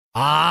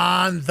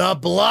On the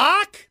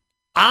Block,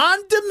 on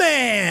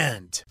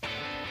demand.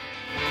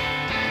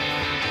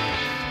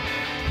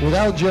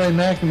 Without Jerry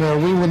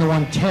McNamara, we wouldn't have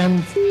won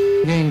 10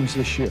 games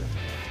this year.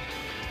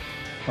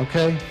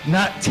 Okay?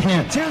 Not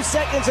 10. 2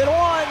 seconds and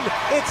 1.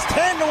 It's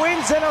 10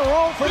 wins in a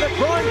row for the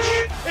Crunch.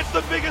 It's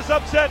the biggest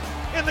upset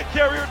in the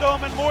Carrier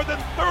Dome in more than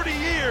 30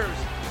 years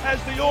as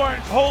the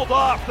Orange hold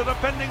off the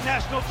defending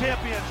national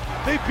champions.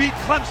 They beat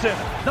Clemson.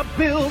 The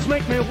Bills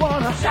make me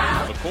wanna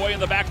shout. McCoy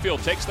in the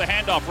backfield takes the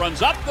handoff,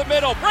 runs up the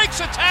middle, breaks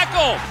a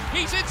tackle.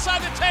 He's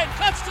inside the 10,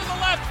 cuts to the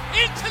left,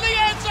 into the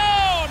end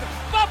zone.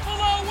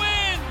 Buffalo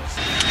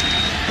wins.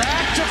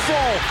 Back to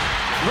full.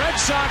 Red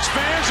Sox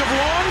fans have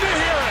longed to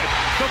hear it.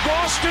 The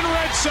Boston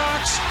Red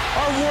Sox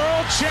are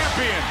world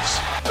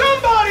champions.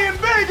 Somebody in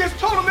Vegas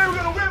told them they were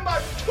going to win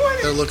by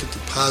 20. Gotta look at the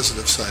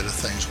positive side of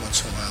things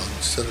once in a while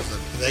instead of the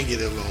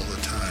negative all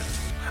the time.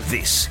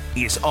 This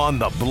is On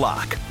the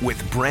Block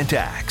with Brent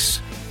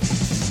Axe.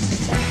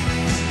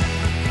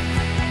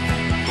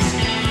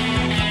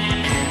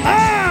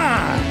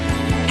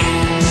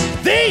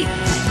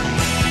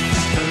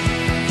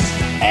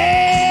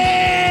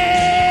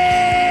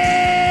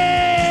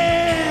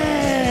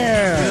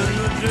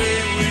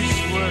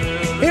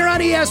 Here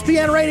on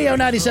ESPN Radio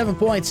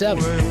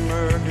 97.7,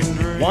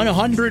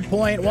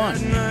 100.1,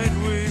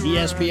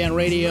 ESPN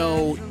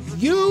Radio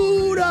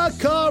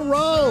Utica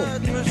Road.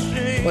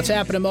 What's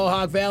happening,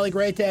 Mohawk Valley?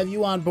 Great to have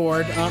you on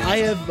board. I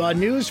have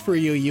news for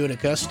you,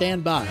 Utica.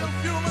 Stand by.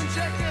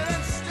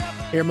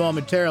 Here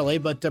momentarily,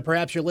 but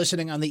perhaps you're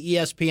listening on the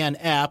ESPN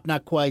app.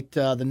 Not quite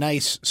the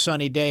nice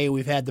sunny day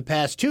we've had the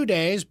past 2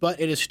 days, but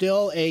it is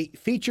still a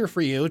feature for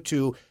you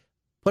to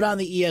put on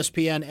the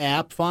ESPN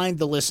app, find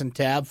the Listen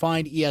tab,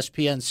 find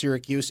ESPN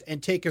Syracuse,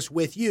 and take us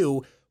with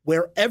you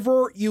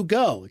wherever you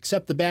go,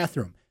 except the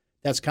bathroom.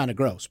 That's kind of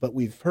gross. But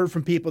we've heard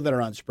from people that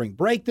are on spring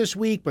break this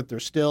week, but they're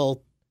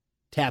still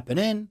tapping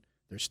in.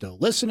 They're still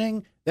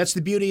listening. That's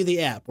the beauty of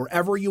the app.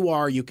 Wherever you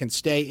are, you can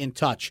stay in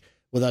touch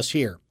with us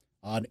here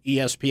on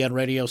ESPN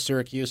Radio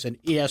Syracuse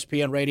and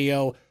ESPN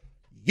Radio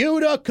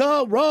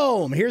Utica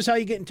Rome. Here's how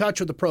you get in touch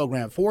with the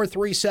program.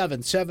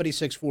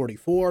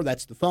 437-7644.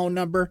 That's the phone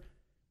number.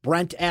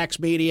 Brent Axe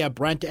Media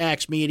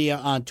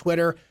on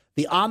Twitter.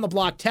 The On the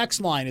Block text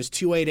line is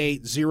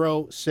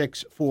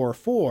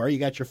 288-0644. You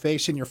got your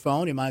face in your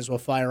phone. You might as well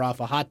fire off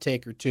a hot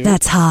take or two.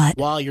 That's hot.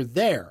 While you're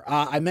there.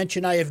 I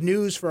mentioned I have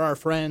news for our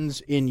friends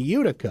in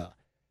Utica.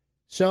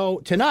 So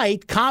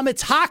tonight,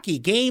 Comets hockey,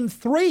 Game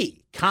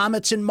 3.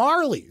 Comets and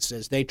Marlies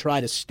as they try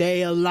to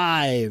stay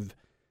alive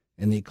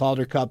in the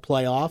Calder Cup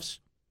playoffs.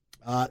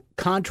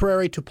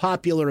 Contrary to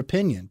popular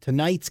opinion,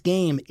 tonight's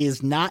game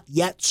is not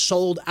yet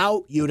sold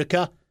out,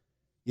 Utica.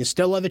 You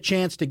still have a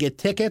chance to get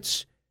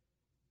tickets.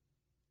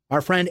 Our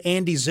friend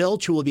Andy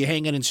Zilch, who will be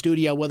hanging in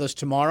studio with us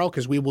tomorrow,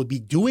 because we will be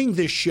doing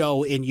this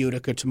show in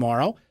Utica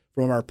tomorrow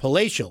from our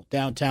palatial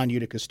downtown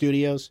Utica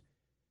studios.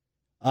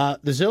 The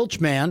Zilch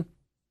man,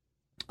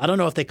 I don't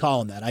know if they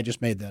call him that. I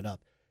just made that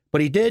up.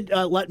 But he did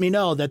let me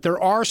know that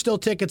there are still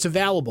tickets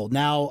available.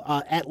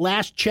 Now, at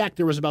last check,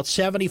 there was about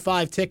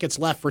 75 tickets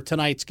left for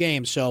tonight's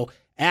game. So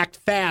act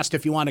fast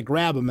if you want to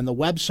grab them. And the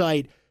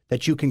website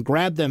that you can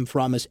grab them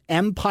from is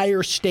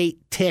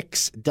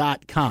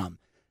EmpireStateTix.com.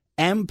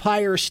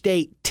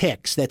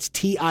 EmpireStateTix, that's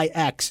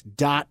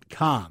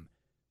TIX.com.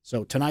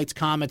 So tonight's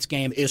Comets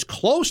game is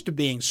close to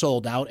being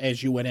sold out,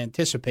 as you would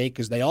anticipate,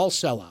 because they all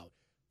sell out,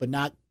 but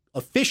not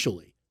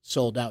officially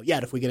sold out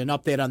yet. If we get an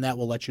update on that,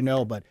 we'll let you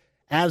know. But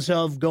as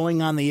of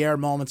going on the air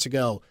moments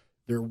ago,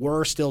 there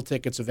were still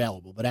tickets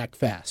available, but act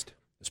fast,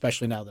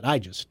 especially now that I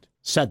just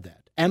said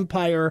that.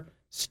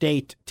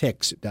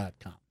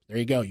 EmpireStateTix.com. There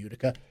you go,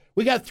 Utica.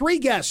 We got 3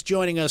 guests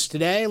joining us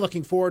today.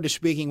 Looking forward to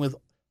speaking with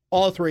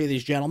all 3 of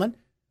these gentlemen.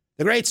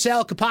 The great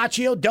Sal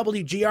Capaccio,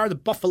 WGR, the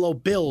Buffalo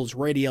Bills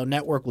radio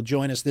network, will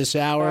join us this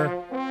hour.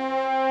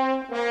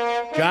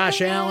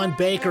 Josh Allen,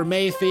 Baker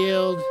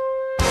Mayfield,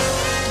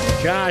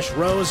 Josh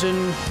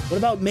Rosen. What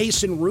about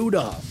Mason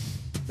Rudolph?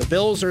 The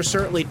Bills are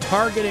certainly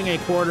targeting a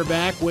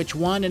quarterback. Which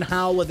one and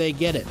how will they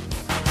get it?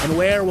 And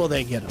where will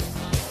they get it?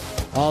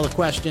 All the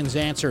questions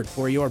answered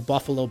for your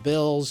Buffalo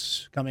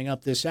Bills coming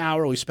up this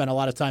hour. We spent a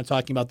lot of time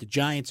talking about the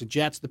Giants and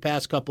Jets the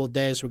past couple of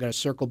days, so we're going to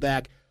circle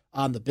back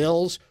on the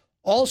Bills.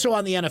 Also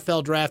on the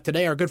NFL draft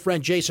today, our good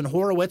friend Jason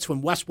Horowitz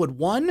from Westwood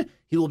One.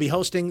 He will be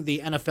hosting the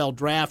NFL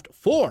draft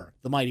for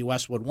the mighty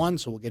Westwood One,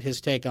 so we'll get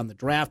his take on the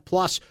draft.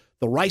 Plus,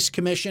 the Rice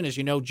Commission. As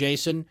you know,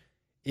 Jason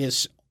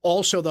is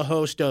also the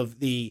host of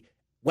the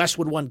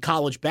Westwood One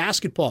college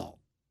basketball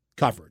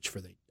coverage for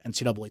the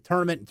NCAA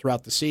tournament and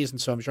throughout the season,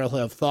 so I'm sure he'll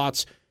have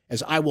thoughts,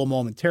 as I will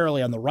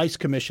momentarily, on the Rice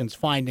Commission's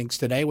findings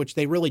today, which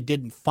they really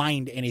didn't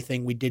find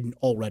anything we didn't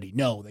already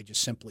know. They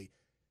just simply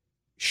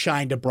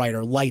shined a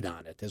brighter light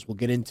on it, as we'll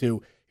get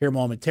into here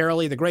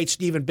momentarily. The great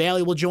Stephen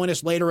Bailey will join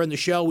us later in the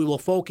show. We will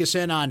focus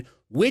in on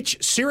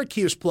which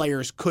Syracuse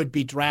players could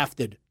be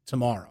drafted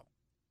tomorrow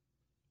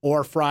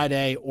or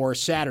Friday or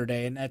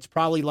Saturday, and that's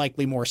probably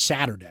likely more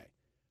Saturday.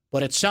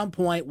 But at some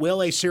point,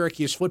 will a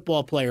Syracuse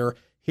football player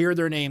hear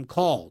their name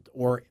called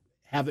or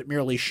have it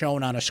merely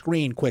shown on a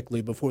screen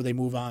quickly before they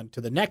move on to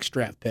the next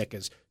draft pick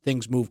as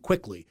things move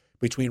quickly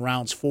between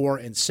rounds 4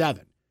 and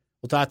 7.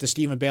 We'll talk to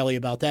Stephen Bailey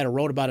about that. I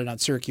wrote about it on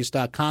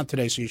Syracuse.com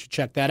today, so you should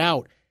check that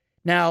out.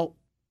 Now,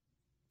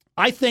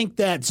 I think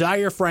that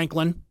Zaire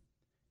Franklin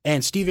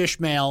and Steve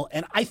Ishmael,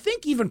 and I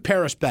think even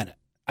Paris Bennett,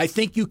 I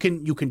think you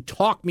can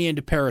talk me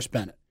into Paris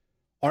Bennett,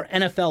 are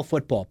NFL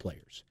football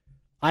players.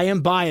 I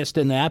am biased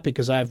in that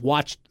because I've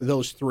watched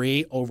those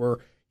three over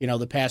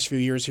the past few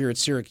years here at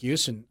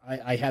Syracuse, and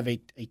I have a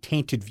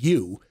tainted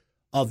view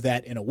of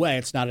that in a way.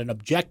 It's not an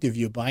objective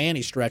view by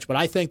any stretch, but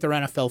I think they're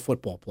NFL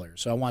football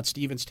players. So I want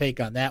Steven's take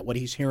on that, what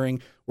he's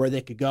hearing, where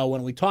they could go.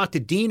 When we talked to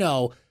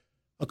Dino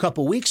a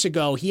couple weeks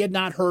ago, he had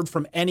not heard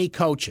from any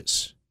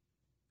coaches.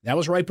 That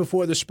was right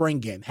before the spring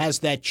game. Has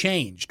that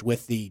changed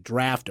with the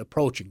draft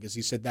approaching? Because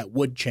he said that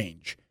would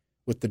change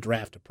with the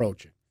draft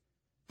approaching.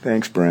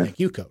 Thanks, Brent. Thank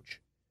you, Coach.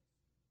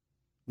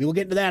 We will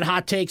get into that,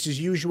 hot takes as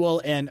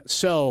usual, and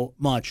so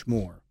much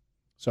more.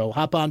 So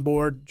hop on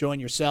board, join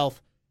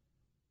yourself,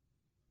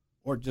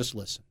 or just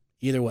listen.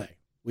 Either way,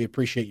 we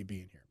appreciate you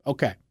being here.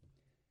 Okay.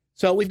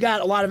 So we've got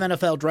a lot of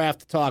NFL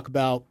draft to talk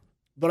about,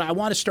 but I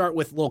want to start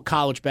with a little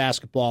college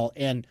basketball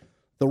and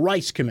the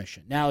Rice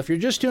Commission. Now, if you're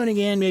just tuning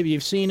in, maybe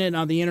you've seen it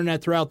on the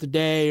internet throughout the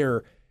day,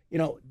 or,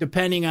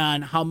 depending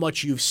on how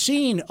much you've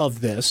seen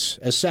of this,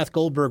 as Seth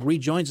Goldberg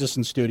rejoins us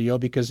in studio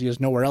because he has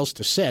nowhere else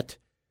to sit,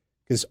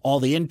 because all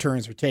the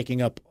interns are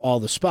taking up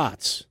all the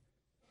spots.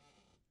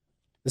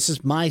 This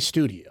is my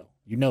studio.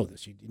 You know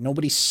this.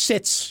 Nobody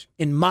sits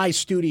in my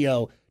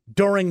studio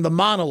during the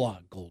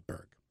monologue,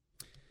 Goldberg.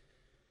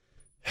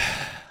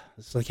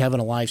 It's like having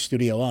a live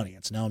studio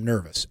audience. Now I'm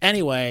nervous.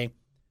 Anyway,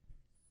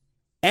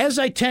 as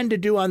I tend to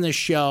do on this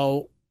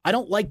show, I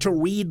don't like to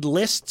read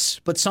lists,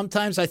 but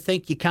sometimes I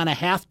think you kind of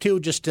have to,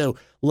 just to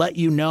let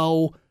you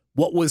know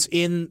what was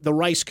in the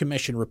Rice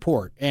Commission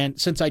report. And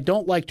since I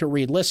don't like to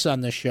read lists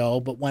on this show,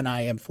 but when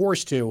I am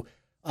forced to,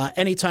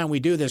 anytime we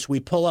do this, we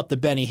pull up the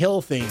Benny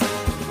Hill theme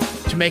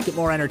to make it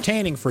more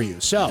entertaining for you.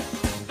 So,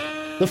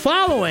 the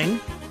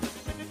following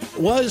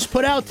was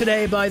put out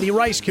today by the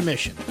Rice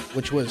Commission,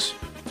 which was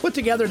put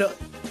together to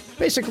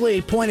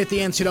basically point at the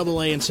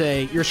NCAA and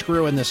say, you're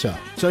screwing this up.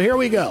 So here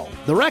we go.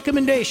 The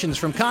recommendations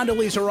from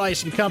Condoleezza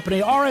Rice and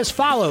company are as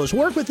follows.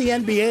 Work with the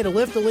NBA to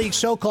lift the league's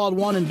so-called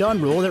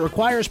one-and-done rule that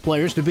requires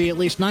players to be at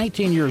least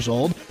 19 years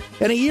old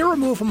and a year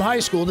removed from high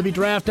school to be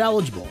draft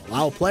eligible.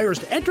 Allow players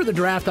to enter the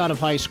draft out of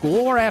high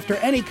school or after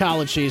any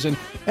college season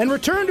and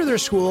return to their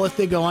school if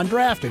they go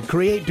undrafted.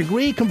 Create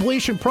degree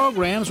completion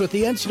programs with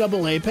the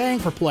NCAA paying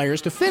for players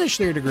to finish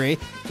their degree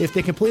if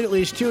they complete at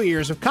least 2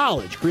 years of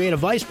college. Create a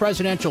vice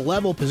presidential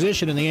level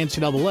position in the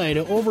NCAA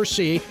to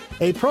oversee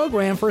a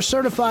program for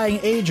certifying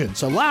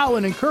agents. Allow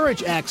and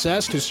encourage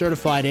access to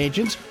certified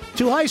agents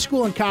to high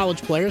school and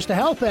college players to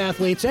help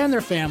athletes and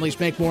their families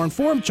make more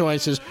informed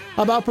choices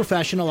about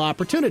professional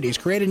opportunities.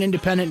 Create an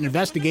independent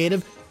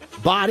investigative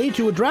body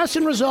to address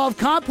and resolve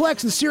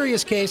complex and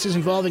serious cases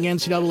involving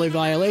NCAA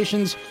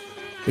violations.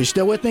 Are you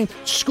still with me?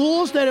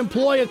 Schools that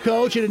employ a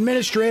coach and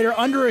administrator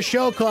under a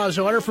show cause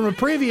order from a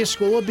previous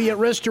school will be at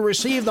risk to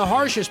receive the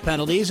harshest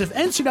penalties if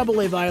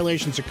NCAA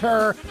violations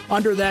occur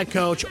under that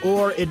coach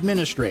or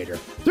administrator.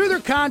 Through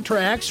their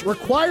contracts,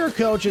 require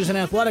coaches and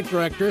athletic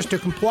directors to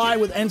comply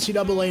with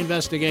NCAA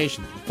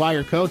investigations.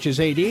 Require coaches,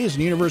 ADs,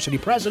 and university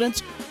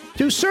presidents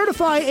to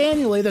certify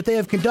annually that they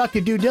have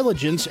conducted due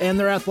diligence and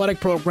their athletic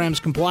programs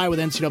comply with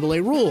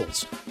NCAA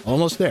rules.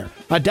 Almost there.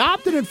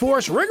 Adopt and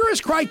enforce rigorous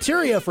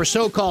criteria for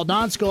so-called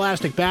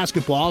non-scholastic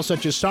basketball,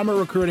 such as summer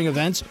recruiting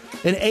events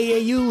and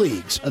AAU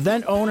leagues.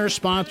 Event owners,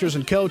 sponsors,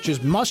 and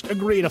coaches must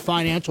agree to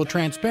financial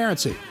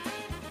transparency.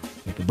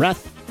 Take a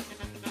breath.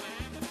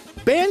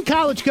 Ban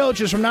college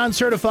coaches from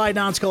non-certified,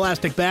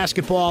 non-scholastic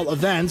basketball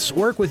events.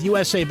 Work with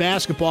USA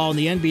Basketball and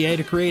the NBA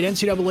to create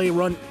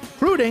NCAA-run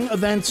recruiting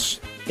events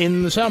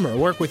in the summer.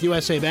 Work with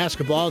USA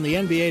Basketball and the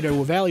NBA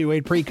to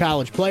evaluate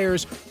pre-college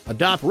players.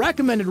 Adopt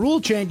recommended rule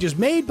changes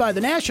made by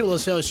the National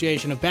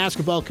Association of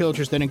Basketball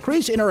Coaches that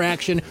increase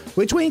interaction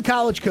between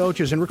college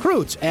coaches and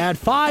recruits. Add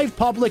 5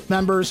 public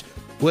members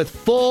with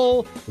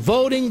full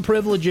voting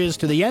privileges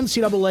to the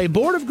NCAA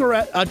Board of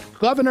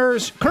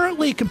Governors,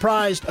 currently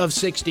comprised of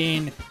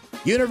 16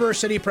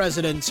 university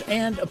presidents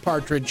and a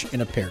partridge in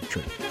a pear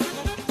tree.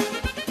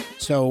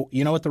 So,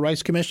 you know what the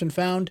Rice Commission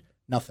found?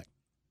 Nothing.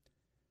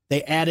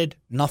 They added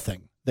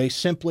nothing. They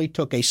simply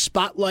took a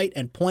spotlight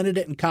and pointed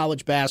it in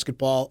college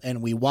basketball,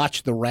 and we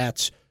watched the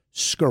rats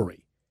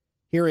scurry.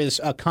 Here is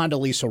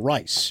Condoleezza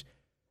Rice,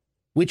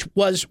 which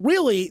was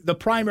really the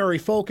primary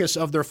focus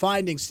of their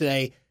findings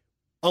today,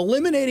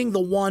 eliminating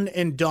the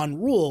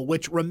one-and-done rule,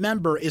 which,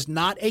 remember, is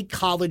not a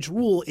college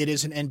rule. It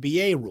is an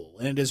NBA rule,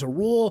 and it is a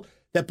rule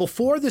that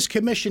before this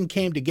commission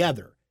came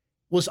together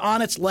was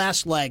on its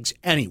last legs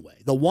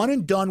anyway. The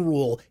one-and-done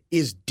rule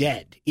is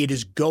dead. It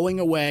is going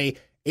away.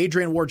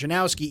 Adrian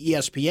Wojnarowski,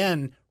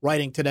 ESPN,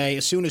 writing today,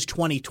 as soon as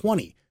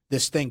 2020,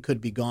 this thing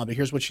could be gone. But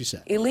here's what she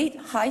said. Elite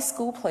high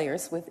school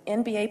players with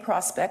NBA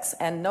prospects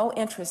and no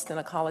interest in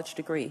a college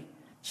degree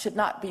should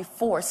not be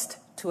forced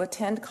to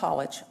attend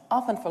college,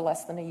 often for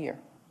less than a year.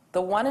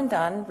 The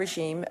one-and-done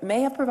regime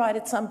may have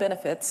provided some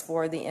benefits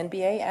for the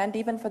NBA and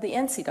even for the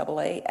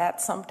NCAA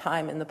at some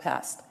time in the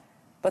past,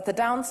 but the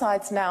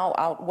downsides now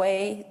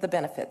outweigh the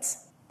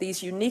benefits.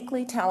 These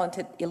uniquely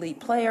talented elite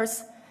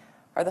players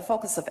are the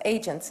focus of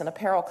agents and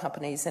apparel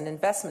companies and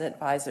investment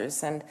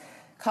advisors and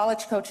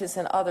college coaches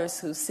and others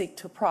who seek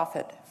to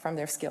profit from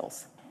their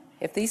skills.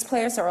 If these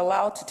players are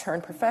allowed to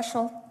turn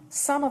professional,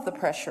 some of the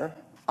pressure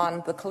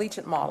on the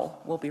collegiate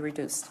model will be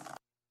reduced.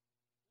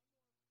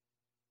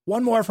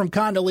 One more from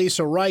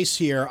Condoleezza Rice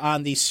here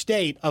on the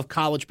state of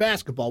college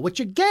basketball, which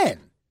again,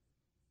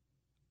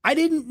 I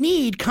didn't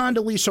need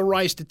Condoleezza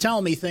Rice to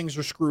tell me things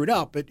are screwed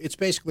up. It's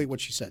basically what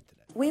she said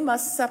today. We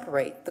must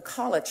separate the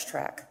college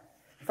track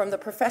from the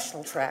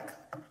professional track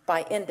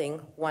by ending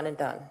one and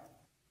done.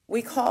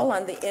 We call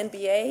on the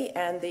NBA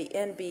and the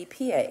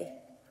NBPA,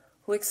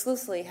 who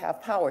exclusively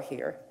have power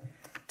here,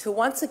 to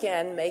once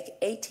again make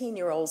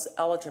 18-year-olds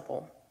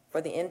eligible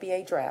for the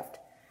NBA draft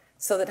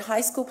so that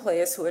high school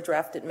players who are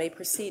drafted may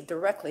proceed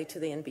directly to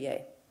the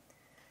NBA.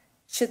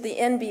 Should the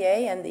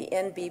NBA and the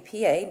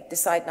NBPA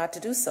decide not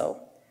to do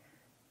so,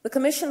 the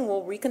Commission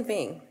will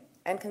reconvene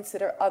and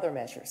consider other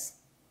measures,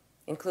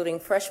 including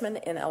freshman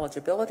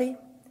ineligibility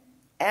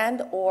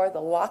and or the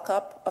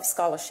lockup of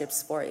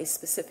scholarships for a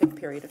specific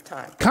period of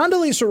time.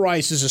 Condoleezza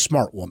Rice is a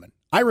smart woman.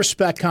 I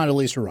respect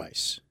Condoleezza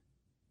Rice.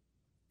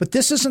 But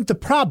this isn't the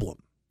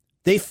problem.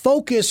 They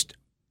focused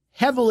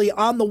heavily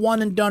on the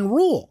one-and-done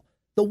rule.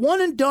 The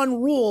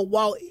one-and-done rule,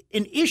 while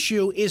an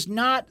issue, is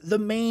not the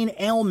main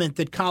ailment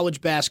that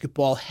college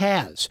basketball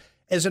has.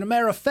 As a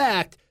matter of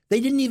fact,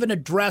 they didn't even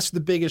address the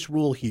biggest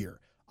rule here.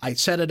 I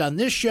said it on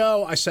this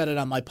show. I said it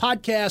on my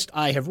podcast.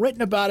 I have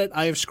written about it.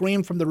 I have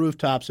screamed from the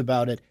rooftops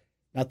about it.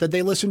 Not that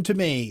they listen to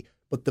me,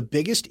 but the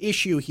biggest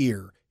issue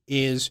here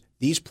is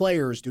these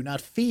players do not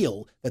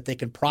feel that they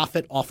can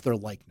profit off their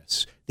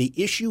likeness. The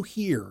issue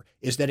here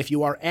is that if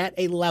you are at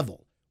a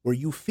level where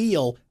you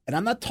feel, and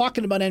I'm not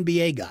talking about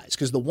NBA guys,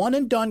 because the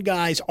one-and-done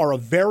guys are a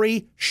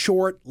very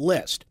short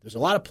list. There's a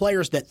lot of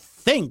players that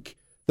think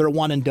they're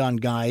one-and-done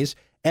guys,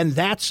 and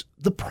that's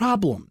the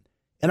problem.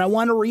 And I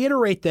want to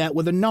reiterate that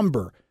with a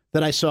number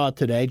that I saw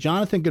today.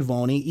 Jonathan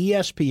Gavoni,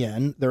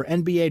 ESPN, their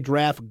NBA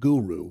draft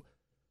guru,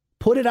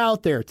 put it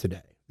out there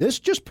today. This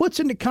just puts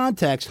into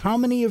context how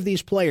many of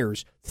these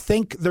players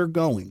think they're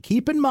going.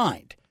 Keep in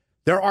mind,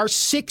 there are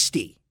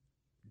 60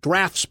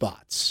 draft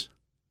spots.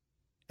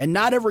 And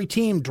not every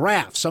team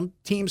drafts. Some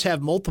teams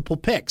have multiple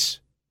picks.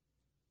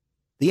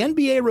 The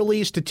NBA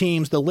released to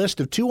teams the list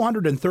of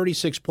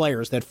 236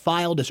 players that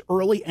filed as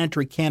early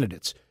entry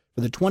candidates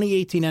for the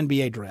 2018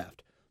 NBA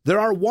draft. There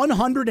are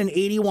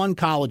 181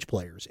 college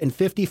players and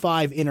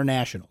 55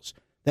 internationals.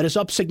 That is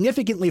up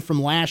significantly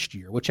from last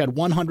year, which had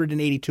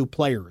 182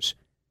 players,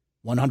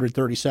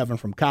 137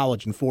 from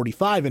college and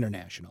 45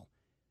 international.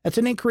 That's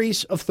an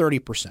increase of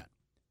 30%.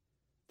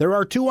 There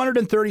are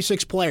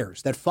 236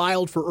 players that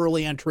filed for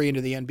early entry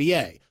into the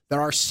NBA.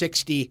 There are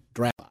 60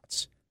 draft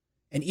spots.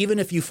 And even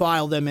if you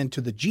file them into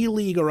the G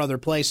League or other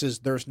places,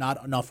 there's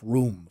not enough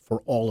room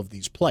for all of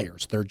these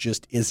players. There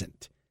just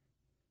isn't.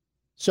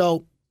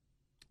 So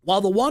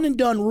while the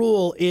one-and-done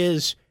rule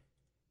is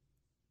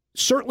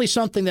certainly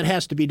something that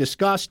has to be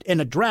discussed and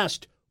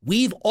addressed,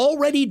 we've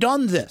already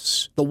done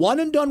this. The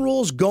one-and-done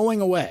rule is going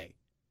away.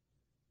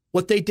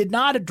 What they did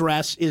not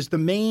address is the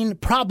main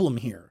problem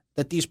here,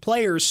 that these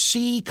players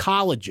see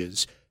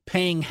colleges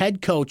paying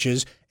head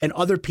coaches and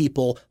other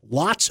people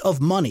lots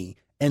of money,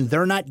 and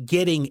they're not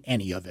getting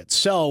any of it.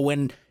 So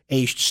when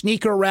a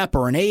sneaker rep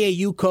or an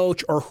AAU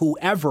coach or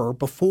whoever,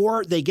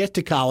 before they get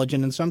to college,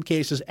 and in some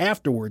cases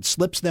afterwards,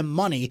 slips them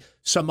money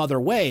some other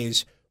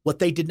ways, what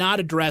they did not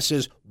address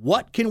is,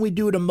 what can we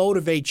do to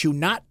motivate you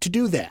not to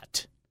do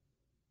that?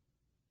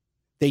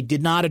 They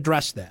did not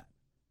address that.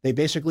 They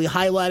basically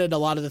highlighted a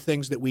lot of the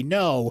things that we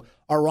know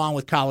are wrong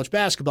with college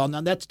basketball.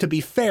 Now, that's to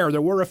be fair.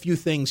 There were a few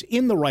things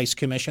in the Rice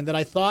Commission that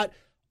I thought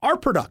are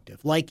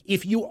productive. Like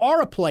if you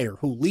are a player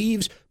who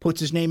leaves, puts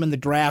his name in the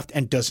draft,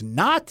 and does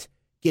not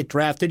get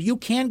drafted, you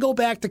can go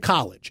back to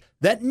college.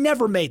 That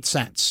never made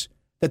sense,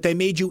 that they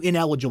made you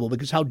ineligible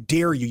because how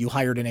dare you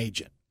hired an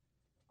agent.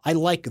 I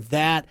like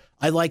that.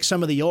 I like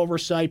some of the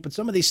oversight, but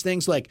some of these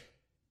things like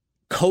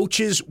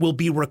coaches will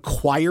be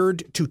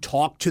required to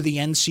talk to the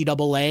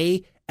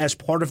NCAA as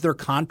part of their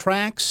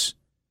contracts.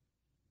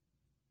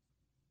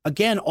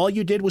 Again, all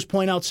you did was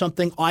point out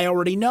something I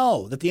already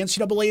know, that the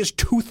NCAA is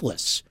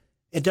toothless.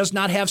 It does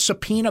not have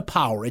subpoena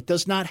power. It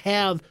does not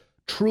have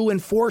true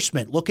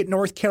enforcement. Look at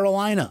North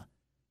Carolina.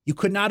 You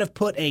could not have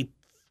put a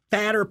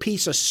fatter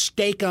piece of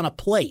steak on a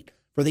plate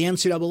for the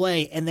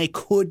NCAA, and they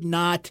could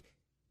not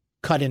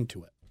cut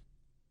into it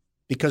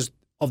because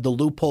of the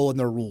loophole in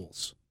their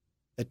rules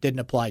that didn't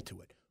apply to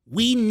it.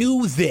 We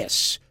knew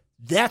this.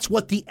 That's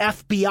what the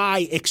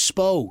FBI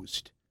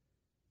exposed.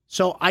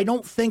 So I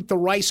don't think the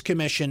Rice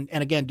Commission,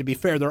 and again, to be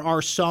fair, there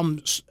are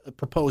some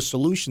proposed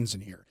solutions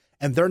in here,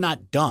 and they're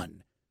not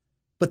done.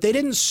 But they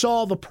didn't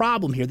solve a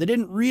problem here. They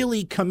didn't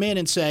really come in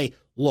and say,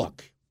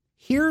 look,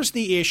 here's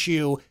the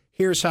issue,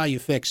 here's how you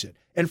fix it.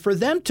 And for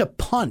them to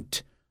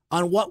punt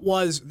on what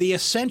was the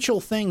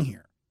essential thing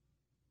here,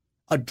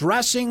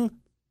 addressing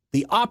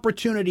the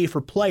opportunity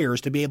for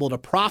players to be able to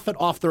profit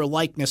off their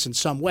likeness in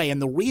some way.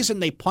 And the reason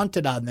they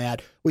punted on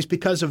that was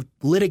because of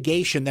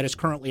litigation that is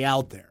currently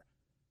out there.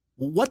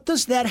 What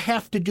does that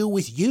have to do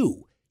with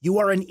you? You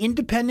are an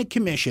independent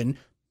commission,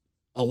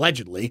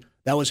 allegedly,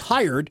 that was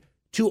hired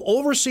to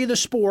oversee the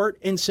sport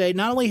and say,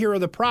 not only here are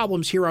the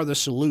problems, here are the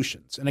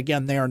solutions. And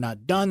again, they are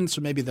not done,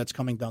 so maybe that's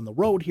coming down the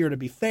road here to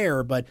be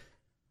fair, but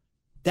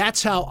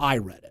that's how I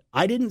read it.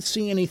 I didn't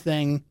see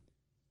anything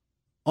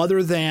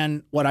other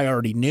than what I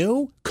already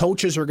knew.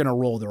 Coaches are going to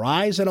roll their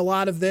eyes at a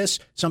lot of this.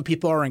 Some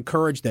people are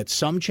encouraged that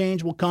some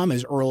change will come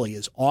as early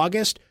as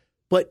August,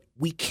 but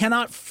we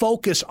cannot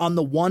focus on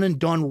the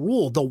one-and-done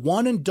rule. The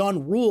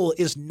one-and-done rule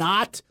is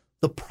not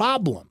the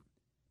problem,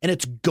 and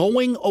it's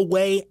going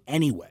away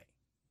anyway.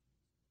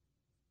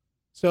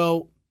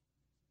 So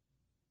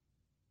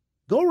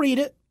go read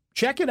it.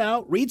 Check it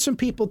out. Read some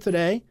people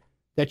today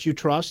that you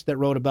trust that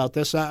wrote about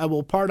this. I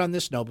will part on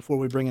this note before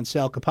we bring in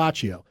Sal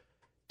Capaccio.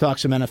 Talk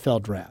some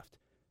NFL draft,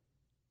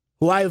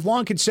 who I have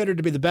long considered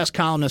to be the best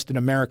columnist in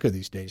America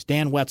these days.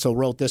 Dan Wetzel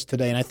wrote this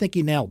today, and I think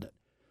he nailed it.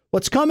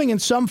 What's coming in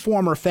some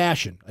form or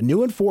fashion, a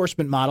new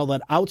enforcement model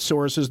that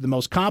outsources the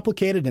most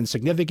complicated and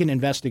significant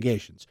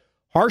investigations,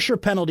 harsher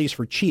penalties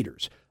for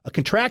cheaters, a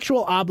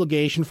contractual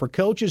obligation for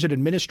coaches and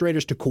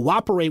administrators to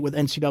cooperate with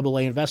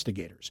NCAA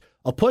investigators,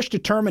 a push to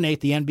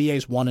terminate the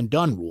NBA's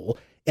one-and-done rule,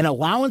 an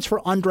allowance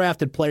for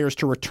undrafted players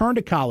to return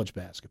to college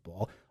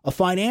basketball, a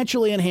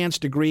financially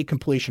enhanced degree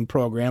completion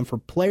program for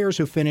players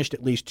who finished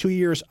at least 2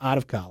 years out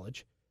of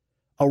college,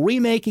 a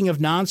remaking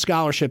of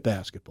non-scholarship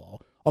basketball,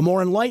 a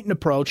more enlightened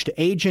approach to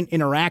agent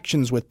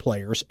interactions with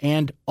players,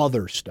 and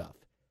other stuff.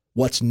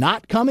 What's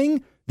not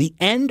coming? The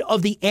end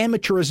of the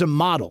amateurism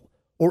model,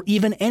 or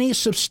even any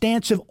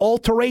substantive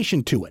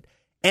alteration to it.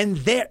 And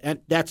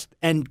that's,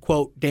 end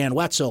quote, Dan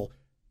Wetzel,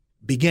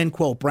 begin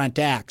quote, Brent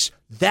Axe.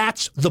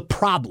 That's the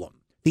problem.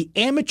 The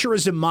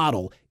amateurism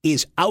model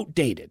is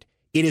outdated.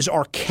 It is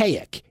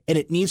archaic, and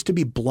it needs to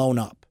be blown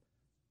up.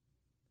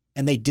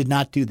 And they did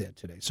not do that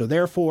today. So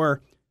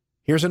therefore,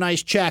 here's a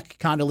nice check,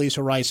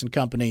 Condoleezza Rice and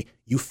company.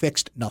 You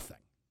fixed nothing.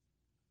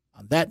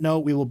 On that note,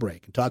 we will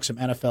break and talk some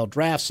NFL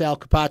draft. Sal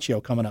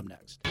Capaccio coming up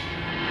next.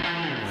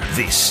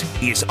 This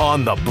is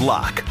On the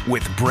Block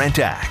with Brent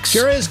Axe.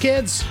 Sure is,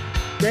 kids.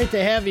 Great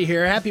to have you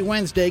here. Happy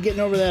Wednesday, getting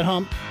over that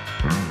hump.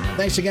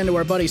 Thanks again to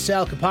our buddy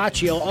Sal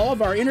Capaccio. All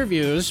of our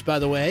interviews, by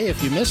the way,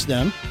 if you missed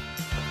them,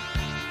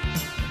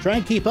 try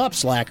and keep up,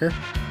 slacker.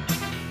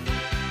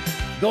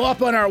 Go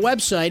up on our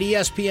website,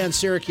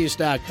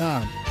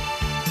 ESPNSyracuse.com.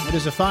 It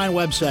is a fine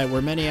website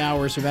where many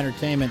hours of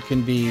entertainment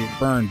can be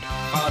burned.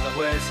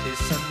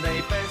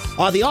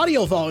 The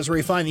audio vault is where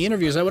you find the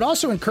interviews. I would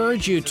also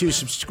encourage you to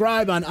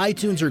subscribe on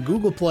iTunes or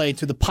Google Play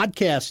to the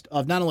podcast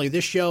of not only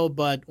this show,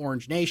 but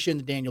Orange Nation,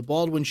 the Daniel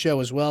Baldwin Show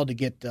as well, to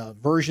get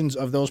versions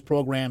of those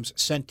programs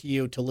sent to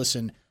you to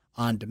listen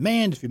on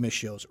demand if you miss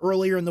shows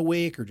earlier in the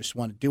week or just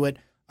want to do it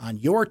on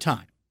your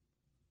time.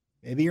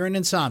 Maybe you're an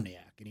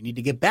insomniac and you need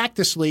to get back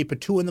to sleep at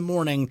 2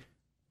 a.m.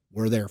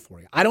 We're there for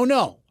you. I don't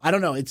know.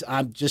 It's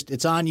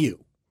on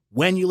you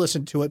when you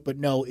listen to it, but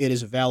no, it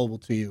is available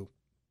to you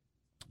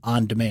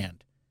on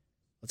demand.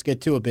 Let's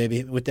get to it,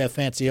 baby, with that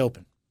fancy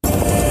open. We've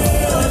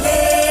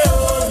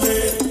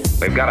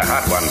got a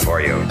hot one for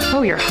you.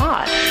 Oh, you're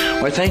hot.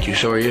 Why, thank you.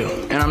 So are you.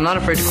 And I'm not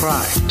afraid to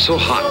cry. So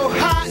hot. So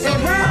hot it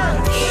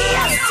hurts.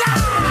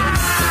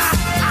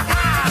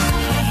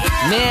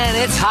 Man,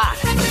 it's hot.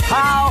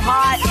 How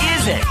hot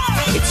is it?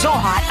 It's so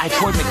hot, I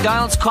poured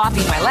McDonald's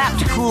coffee in my lap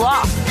to cool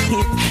off.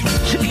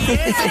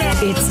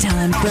 It's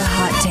time for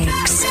Hot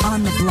Takes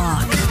on the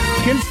Block.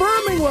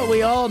 Confirming what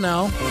we all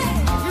know.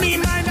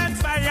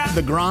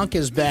 The Gronk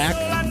is back.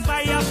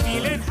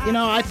 You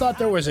know, I thought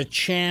there was a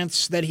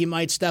chance that he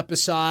might step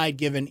aside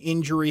given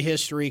injury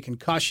history,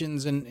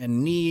 concussions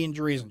and knee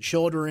injuries and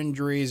shoulder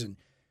injuries and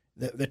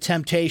the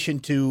temptation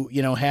to,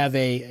 have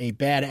a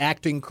bad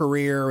acting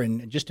career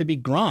and just to be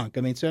Gronk.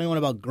 I mean, say anyone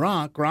about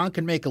Gronk. Gronk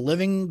can make a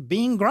living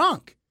being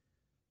Gronk.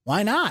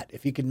 Why not?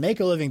 If you can make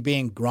a living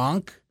being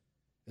Gronk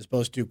as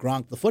opposed to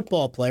Gronk the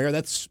football player,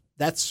 that's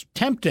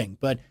tempting.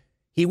 But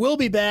he will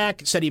be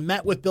back. Said he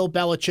met with Bill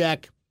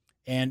Belichick,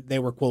 and they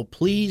were, quote,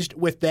 pleased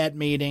with that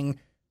meeting.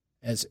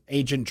 As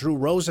agent Drew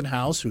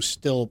Rosenhaus, who's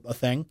still a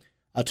thing,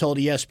 told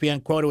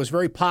ESPN, quote, it was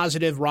very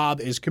positive. Rob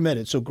is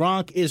committed. So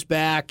Gronk is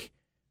back.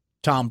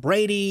 Tom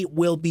Brady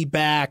will be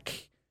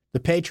back. The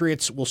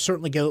Patriots will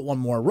certainly give it one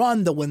more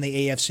run. They'll win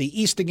the AFC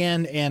East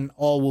again, and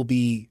all will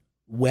be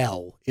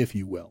well, if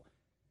you will.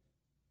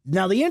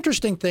 Now, the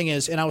interesting thing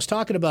is, and I was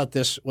talking about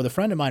this with a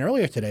friend of mine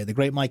earlier today, the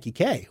great Mikey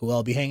K, who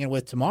I'll be hanging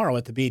with tomorrow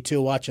at the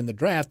B2 watching the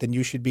draft, and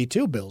you should be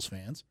too, Bills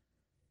fans.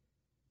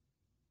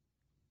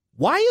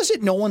 Why is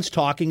it no one's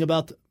talking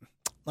about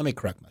let me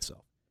correct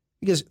myself.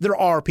 Because there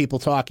are people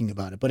talking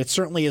about it, but it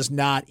certainly is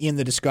not in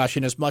the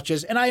discussion as much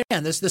as,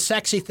 and the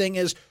sexy thing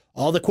is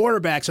all the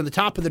quarterbacks on the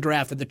top of the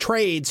draft and the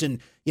trades and,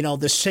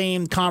 the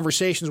same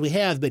conversations we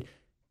have. But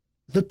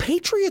the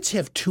Patriots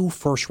have 2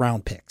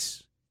 first-round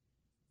picks.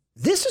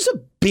 This is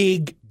a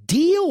big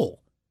deal.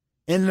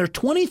 And they're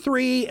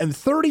 23 and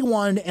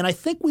 31, and I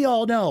think we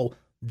all know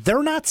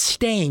they're not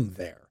staying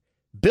there.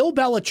 Bill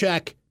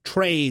Belichick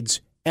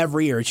trades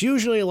every year. It's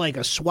usually like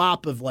a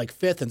swap of like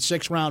 5th and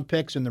 6th round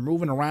picks, and they're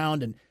moving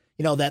around. And,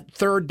 that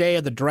third day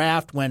of the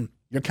draft when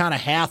you're kind of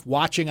half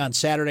watching on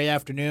Saturday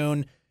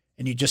afternoon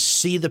and you just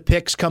see the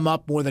picks come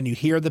up more than you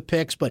hear the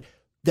picks. But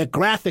the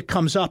graphic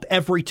comes up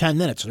every 10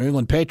 minutes. The New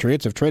England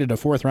Patriots have traded a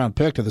 4th round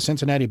pick to the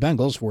Cincinnati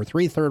Bengals for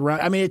 3 third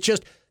round. I mean, it's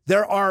just,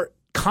 there are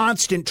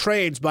constant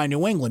trades by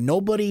New England.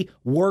 Nobody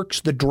works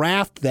the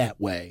draft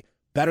that way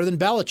better than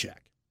Belichick.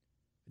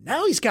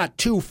 Now he's got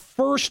 2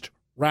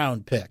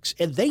 first-round picks,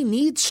 and they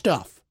need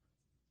stuff.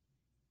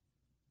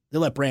 They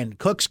let Brandon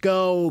Cooks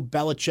go.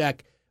 Belichick,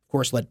 of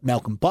course, let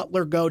Malcolm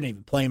Butler go. Didn't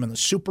even play him in the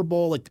Super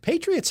Bowl. Like, the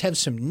Patriots have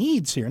some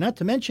needs here, not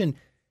to mention,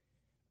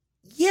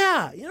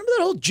 remember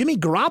that old Jimmy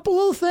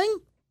Garoppolo thing?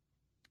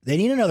 They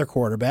need another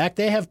quarterback.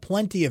 They have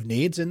plenty of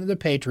needs, and the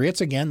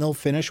Patriots, again, they'll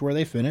finish where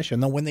they finish,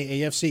 and they'll win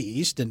the AFC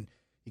East, and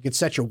you can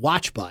set your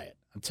watch by it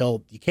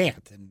until you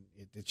can't. And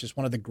it's just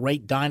one of the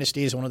great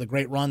dynasties, one of the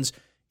great runs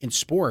in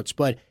sports.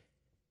 But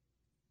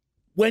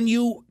when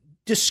you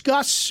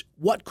discuss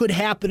what could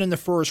happen in the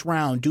first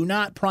round, do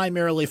not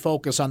primarily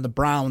focus on the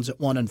Browns at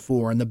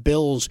 1-4 and the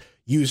Bills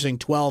using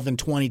 12 and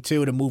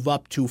 22 to move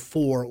up to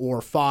 4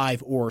 or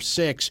 5 or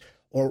 6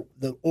 or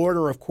the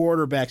order of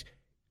quarterbacks.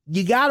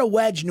 You got to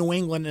wedge New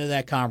England into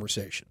that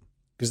conversation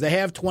because they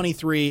have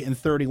 23 and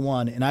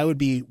 31, and I would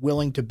be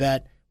willing to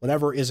bet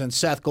whatever is in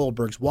Seth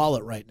Goldberg's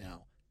wallet right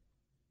now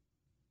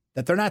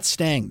that they're not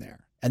staying there.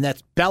 And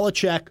that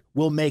Belichick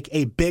will make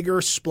a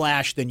bigger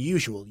splash than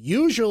usual.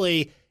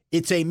 Usually,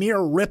 it's a mere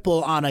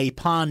ripple on a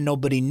pond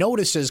nobody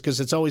notices because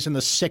it's always in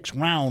the 6th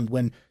round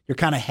when you're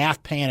kind of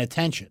half paying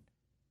attention.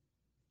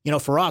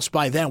 For us,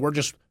 by then, we're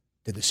just,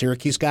 did the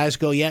Syracuse guys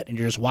go yet? And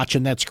you're just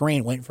watching that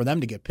screen waiting for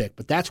them to get picked.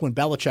 But that's when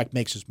Belichick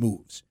makes his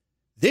moves.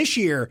 This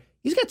year,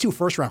 he's got 2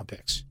 first-round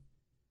picks.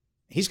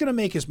 He's going to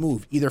make his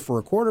move either for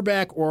a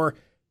quarterback or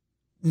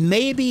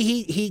maybe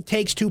he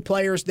takes 2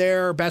 players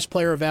there, best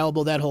player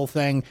available, that whole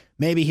thing.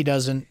 Maybe he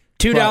doesn't.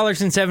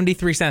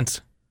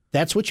 $2.73.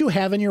 That's what you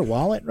have in your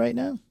wallet right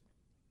now?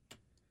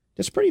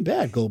 That's pretty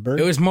bad, Goldberg.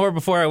 It was more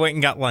before I went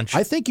and got lunch.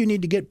 I think you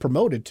need to get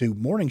promoted to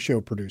morning show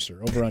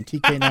producer over on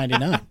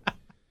TK99.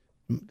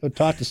 Go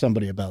talk to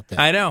somebody about that.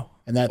 I know.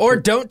 Or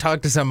don't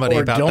talk to somebody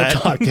about that. Or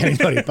don't talk to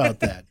anybody about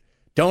that.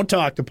 Don't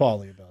talk to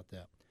Paulie about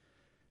that.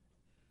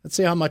 Let's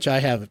see how much I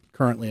have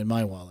currently in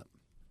my wallet.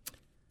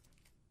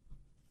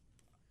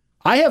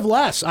 I have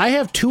less. I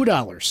have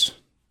 $2.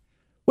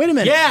 Wait a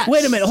minute. Yes.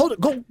 Wait a minute. Hold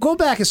it. Go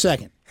back a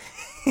second.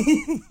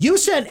 You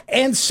said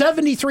and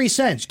 73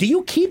 cents. Do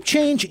you keep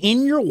change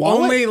in your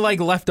wallet? Only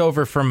left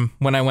over from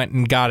when I went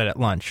and got it at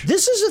lunch.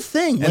 This is a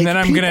thing. And then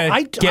I'm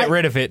going to get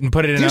rid of it and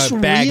put it in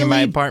a bag in my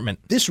apartment.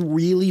 This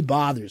really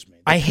bothers me.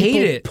 I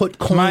hate it. Put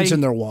coins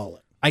in their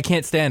wallet. I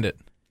can't stand it.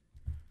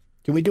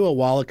 Can we do a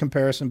wallet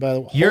comparison, by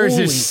the way? Yours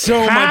is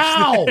so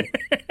much.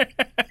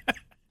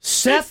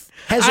 Seth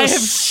has a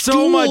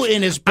stool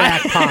in his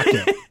back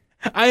pocket.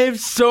 I have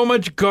so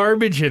much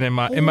garbage in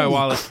my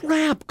wallet.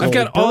 Crap, Goldberg.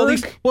 I've got all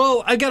these.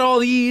 Well, I got all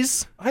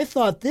these. I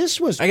thought this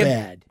was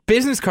bad.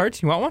 Business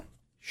cards. You want one?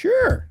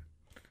 Sure.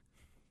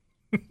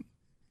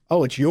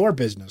 Oh, it's your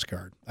business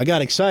card. I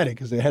got excited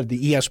because they had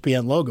the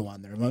ESPN logo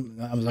on there.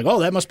 I was like, oh,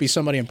 that must be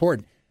somebody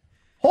important.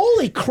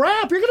 Holy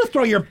crap, you're going to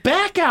throw your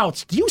back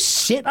out. Do you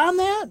sit on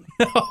that?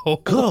 No.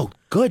 Oh,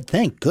 good.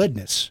 Thank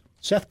goodness.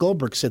 Seth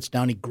Goldberg sits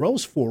down. He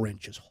grows 4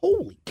 inches.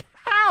 Holy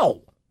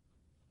cow.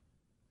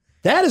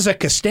 That is a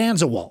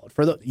Costanza wallet.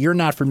 You're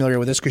not familiar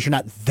with this because you're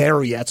not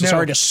there yet, so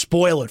sorry to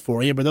spoil it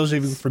for you. But those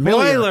of you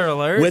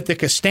familiar with the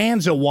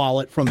Costanza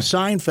wallet from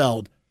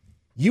Seinfeld,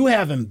 you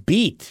have him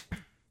beat.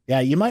 Yeah,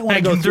 you might want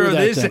to go through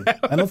that thing.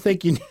 I don't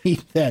think you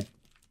need that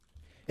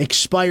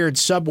expired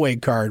Subway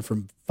card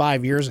from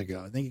 5 years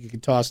ago. I think you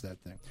could toss that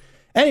thing.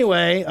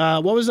 Anyway,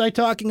 what was I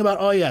talking about?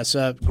 Oh, yes,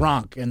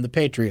 Gronk and the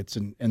Patriots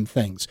and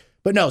things.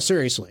 But no,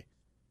 seriously.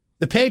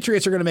 The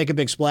Patriots are going to make a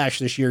big splash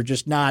this year,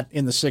 just not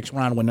in the 6th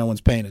round when no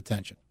one's paying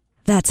attention.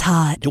 That's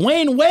hot.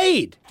 Dwayne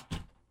Wade.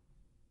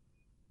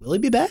 Will he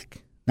be back?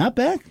 Not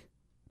back?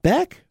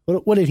 Back?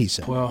 What did he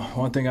say? Well,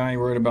 one thing I ain't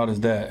worried about is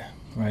that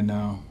right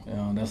now.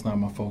 That's not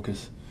my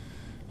focus.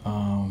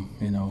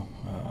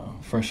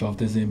 Fresh off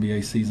this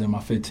NBA season, my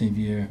 15th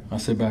year, I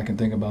sit back and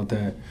think about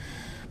that.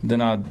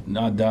 Then I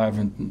dive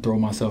and throw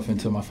myself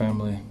into my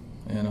family.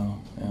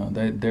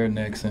 They're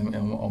next and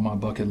on my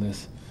bucket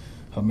list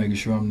of making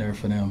sure I'm there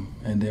for them.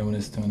 And then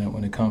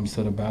when it comes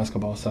to the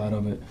basketball side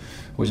of it,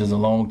 which is a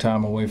long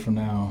time away from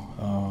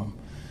now,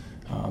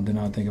 then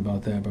I'll think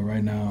about that. But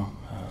right now,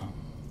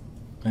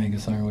 I ain't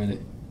concerned with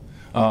it.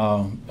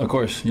 Of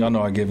course, y'all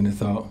know I give it a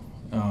thought.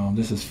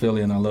 This is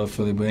Philly, and I love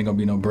Philly, but ain't going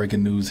to be no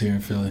breaking news here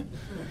in Philly.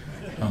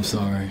 I'm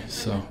sorry.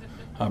 So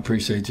I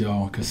appreciate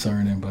y'all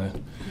concerning, but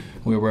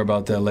we'll worry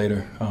about that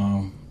later.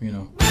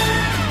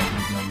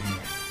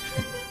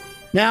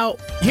 Now,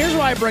 here's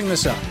why I bring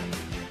this up.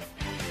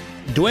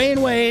 Dwayne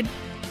Wade,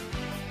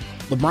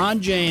 LeBron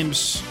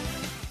James,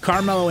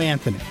 Carmelo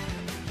Anthony.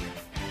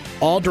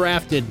 all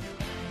drafted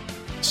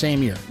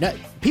same year. Now,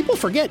 people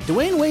forget,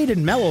 Dwayne Wade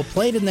and Melo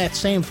played in that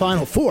same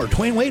Final Four.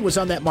 Dwayne Wade was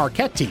on that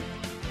Marquette team.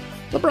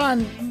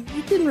 LeBron,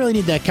 you didn't really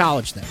need that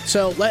college thing.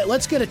 So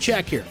let's get a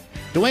check here.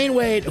 Dwayne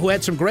Wade, who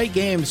had some great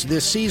games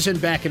this season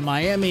back in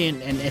Miami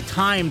and at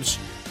times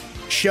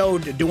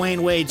showed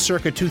Dwayne Wade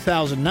circa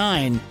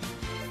 2009,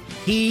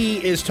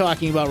 he is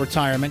talking about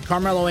retirement.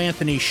 Carmelo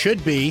Anthony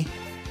should be,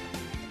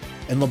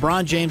 and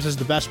LeBron James is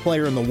the best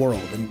player in the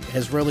world and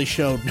has really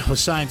showed no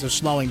signs of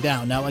slowing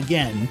down. Now,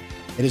 again,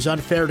 it is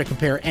unfair to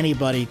compare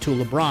anybody to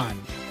LeBron,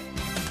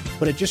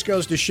 but it just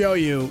goes to show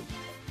you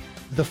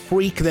the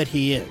freak that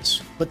he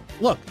is. But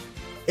look,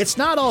 it's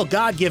not all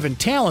God-given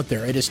talent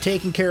there. It is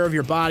taking care of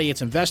your body.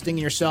 It's investing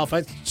in yourself.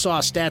 I saw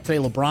a stat today,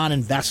 LeBron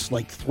invests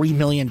like $3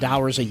 million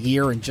a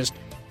year in just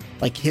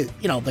like his,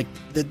 like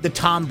the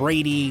Tom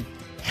Brady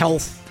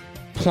health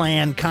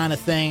plan kind of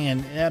thing,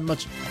 and that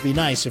must be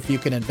nice if you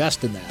can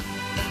invest in that.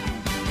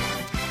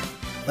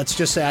 Let's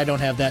just say I don't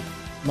have that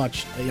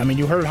much. I mean,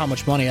 you heard how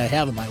much money I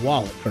have in my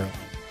wallet currently.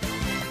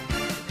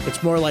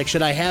 It's more like,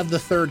 should I have the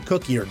third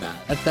cookie or not?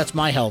 That's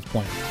my health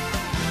plan.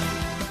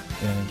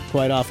 And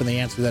quite often the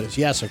answer to that is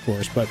yes, of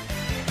course. But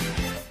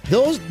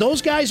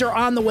those guys are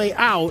on the way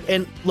out,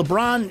 and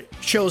LeBron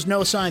shows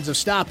no signs of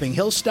stopping.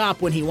 He'll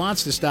stop when he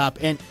wants to stop.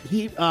 And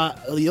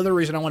the other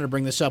reason I wanted to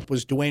bring this up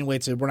was Dwayne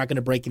Wade said we're not going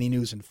to break any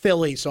news in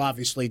Philly, so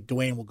obviously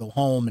Dwayne will go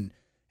home and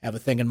have a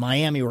thing in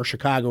Miami or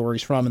Chicago where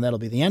he's from, and that'll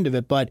be the end of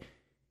it. But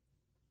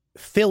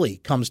Philly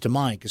comes to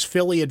mind because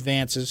Philly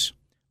advances.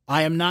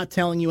 I am not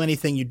telling you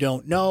anything you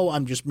don't know.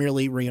 I'm just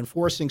merely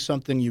reinforcing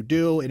something you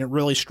do, and it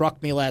really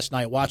struck me last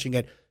night watching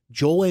it.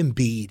 Joel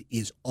Embiid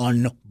is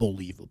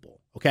unbelievable.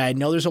 Okay, I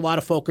know there's a lot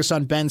of focus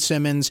on Ben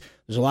Simmons.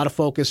 There's a lot of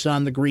focus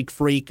on the Greek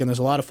Freak, and there's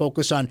a lot of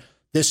focus on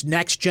this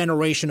next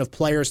generation of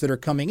players that are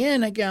coming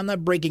in. Again, I'm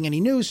not breaking any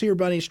news here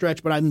by any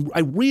stretch, but I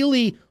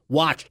really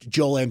watched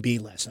Joel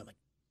Embiid last night. I'm like,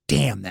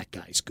 damn, that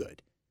guy's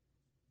good.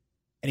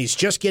 And he's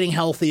just getting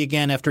healthy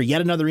again after yet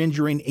another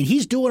injury, and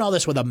he's doing all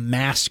this with a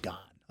mask on,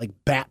 like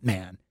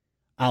Batman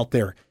out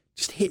there,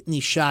 just hitting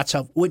these shots.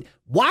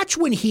 Watch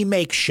when he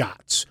makes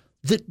shots.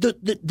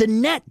 The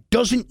net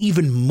doesn't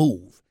even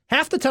move.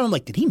 Half the time I'm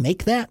like, did he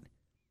make that?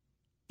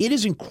 It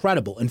is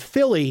incredible. And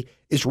Philly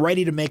is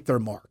ready to make their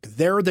mark.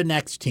 They're the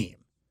next team.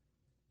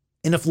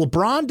 And if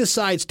LeBron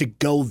decides to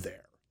go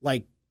there,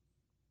 like,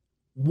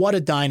 what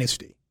a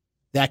dynasty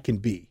that can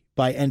be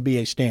by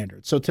NBA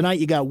standards. So tonight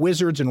you got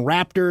Wizards and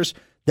Raptors.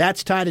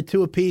 That's tied at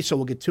 2 apiece, so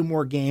we'll get 2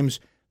 more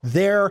games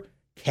there.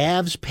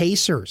 Cavs,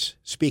 Pacers,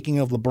 speaking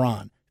of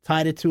LeBron,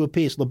 tied at 2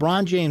 apiece.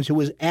 LeBron James, who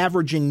is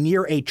averaging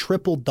near a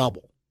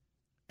triple-double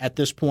at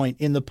this point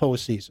in the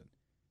postseason.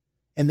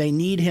 And they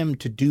need him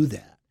to do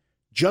that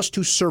just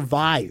to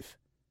survive.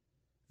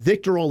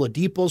 Victor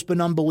Oladipo's been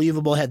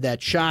unbelievable, had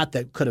that shot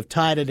that could have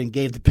tied it and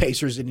gave the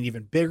Pacers an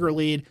even bigger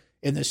lead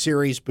in the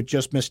series, but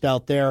just missed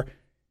out there.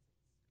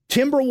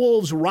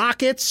 Timberwolves,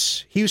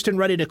 Rockets, Houston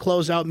ready to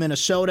close out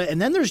Minnesota,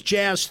 and then there's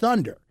Jazz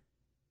Thunder.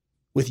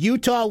 With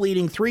Utah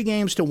leading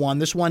 3-1.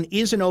 This one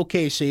is in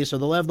OKC, so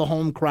they'll have the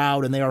home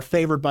crowd, and they are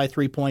favored by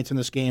 3 points in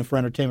this game for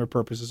entertainment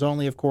purposes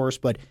only, of course,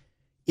 but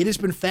it has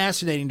been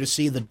fascinating to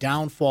see the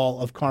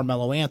downfall of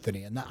Carmelo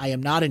Anthony. And I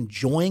am not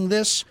enjoying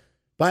this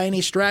by any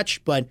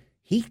stretch, but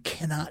he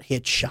cannot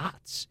hit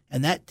shots.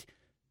 And that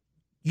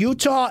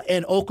Utah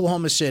and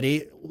Oklahoma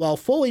City, while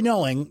fully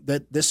knowing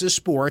that this is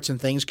sports and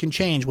things can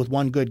change with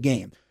one good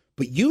game,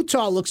 but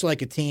Utah looks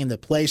like a team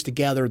that plays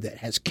together, that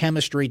has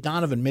chemistry.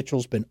 Donovan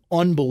Mitchell's been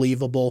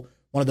unbelievable,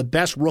 one of the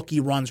best rookie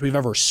runs we've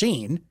ever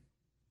seen.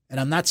 And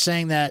I'm not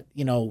saying that,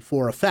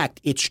 for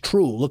effect. It's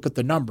true. Look at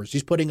the numbers.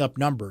 He's putting up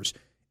numbers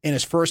in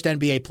his first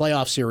NBA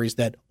playoff series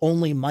that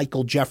only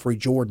Michael Jeffrey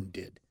Jordan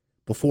did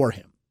before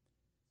him.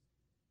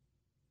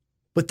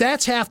 But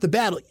that's half the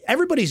battle.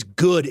 Everybody's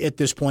good at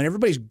this point.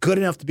 Everybody's good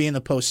enough to be in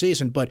the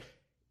postseason, but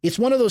it's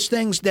one of those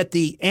things that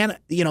the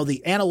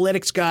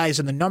analytics guys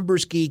and the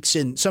numbers geeks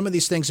and some of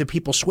these things that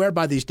people swear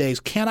by these days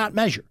cannot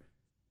measure.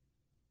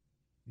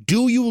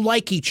 Do you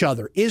like each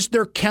other? Is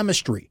there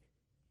chemistry?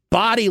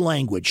 Body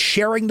language,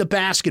 sharing the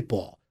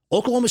basketball.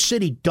 Oklahoma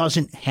City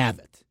doesn't have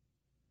it.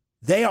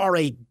 They are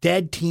a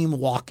dead team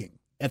walking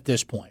at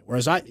this point.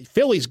 Whereas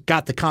Philly's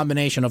got the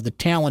combination of the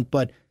talent,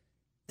 but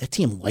that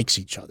team likes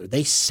each other.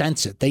 They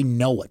sense it. They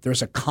know it.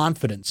 There's a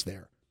confidence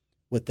there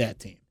with that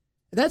team.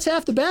 That's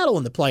half the battle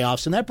in the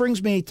playoffs, and that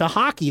brings me to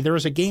hockey. There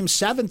is a Game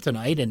 7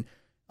 tonight, and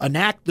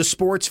enact the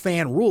sports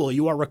fan rule.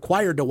 You are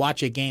required to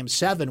watch a Game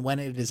 7 when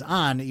it is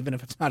on, even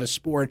if it's not a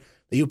sport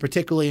that you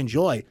particularly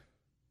enjoy.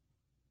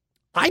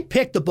 I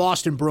picked the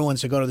Boston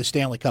Bruins to go to the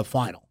Stanley Cup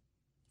Final.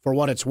 For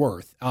what it's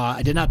worth.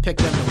 I did not pick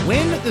them to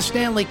win the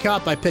Stanley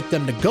Cup. I picked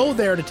them to go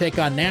there to take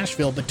on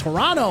Nashville. But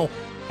Toronto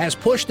has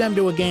pushed them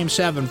to a Game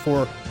 7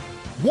 for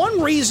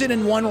one reason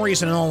and one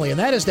reason only, and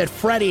that is that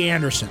Freddie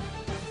Anderson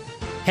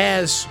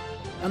has,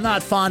 I'm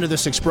not fond of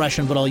this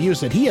expression, but I'll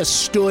use it, he has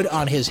stood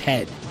on his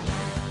head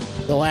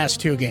the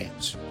last 2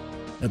 games.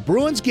 The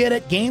Bruins get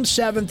it, Game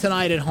 7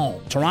 tonight at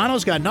home.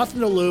 Toronto's got nothing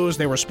to lose.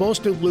 They were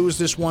supposed to lose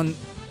this one,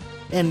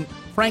 and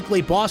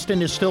frankly,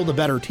 Boston is still the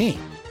better team.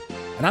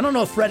 And I don't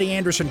know if Freddie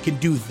Anderson can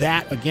do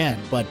that again,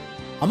 but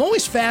I'm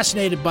always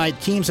fascinated by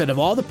teams that have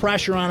all the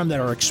pressure on them, that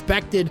are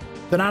expected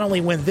to not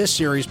only win this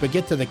series, but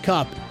get to the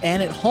Cup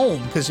and at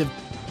home. Because if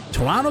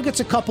Toronto gets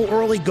a couple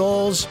early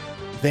goals,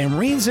 Van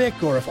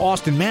Riemsdyk, or if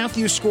Austin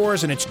Matthews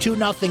scores and it's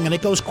 2-0 and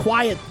it goes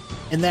quiet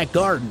in that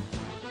Garden,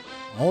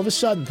 all of a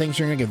sudden things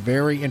are going to get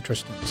very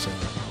interesting. So,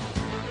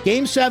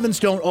 Game 7s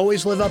don't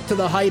always live up to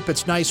the hype.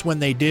 It's nice when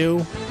they do.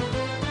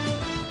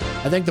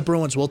 I think the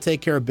Bruins will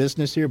take care of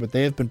business here, but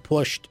they have been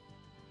pushed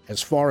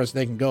as far as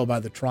they can go by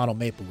the Toronto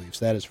Maple Leafs.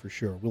 That is for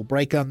sure. We'll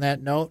break on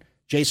that note.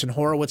 Jason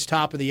Horowitz,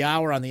 top of the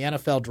hour on the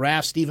NFL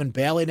draft. Stephen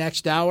Bailey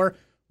next hour.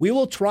 We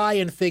will try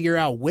and figure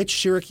out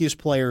which Syracuse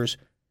players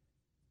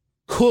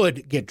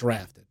could get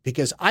drafted,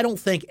 because I don't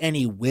think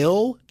any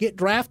will get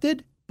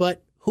drafted,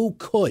 but who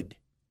could?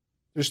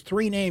 There's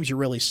 3 names you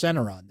really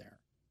center on there.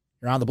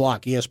 You're on the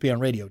block, ESPN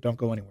Radio. Don't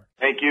go anywhere.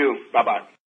 Thank you. Bye-bye.